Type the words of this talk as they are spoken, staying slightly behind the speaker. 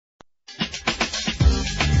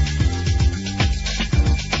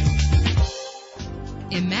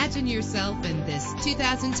Imagine yourself in this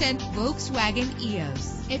 2010 Volkswagen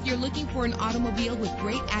Eos. If you're looking for an automobile with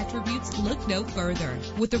great attributes, look no further.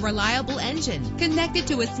 With a reliable engine connected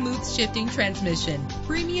to a smooth shifting transmission,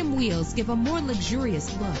 premium wheels give a more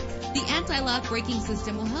luxurious look. The anti-lock braking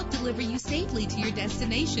system will help deliver you safely to your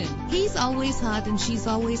destination. He's always hot and she's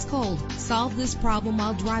always cold. Solve this problem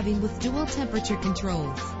while driving with dual temperature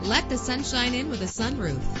controls. Let the sunshine in with a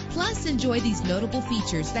sunroof. Plus, enjoy these notable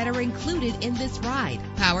features that are included in this ride: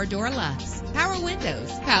 power door locks, power windows,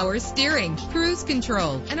 power steering, cruise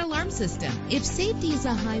control, an alarm system. If safety is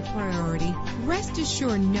a high priority, rest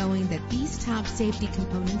assured knowing that these top safety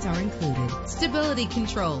components are included: stability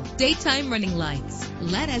control, daytime running lights.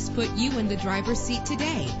 Let us put you in the driver's seat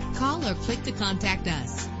today. Call or click to contact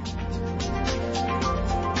us.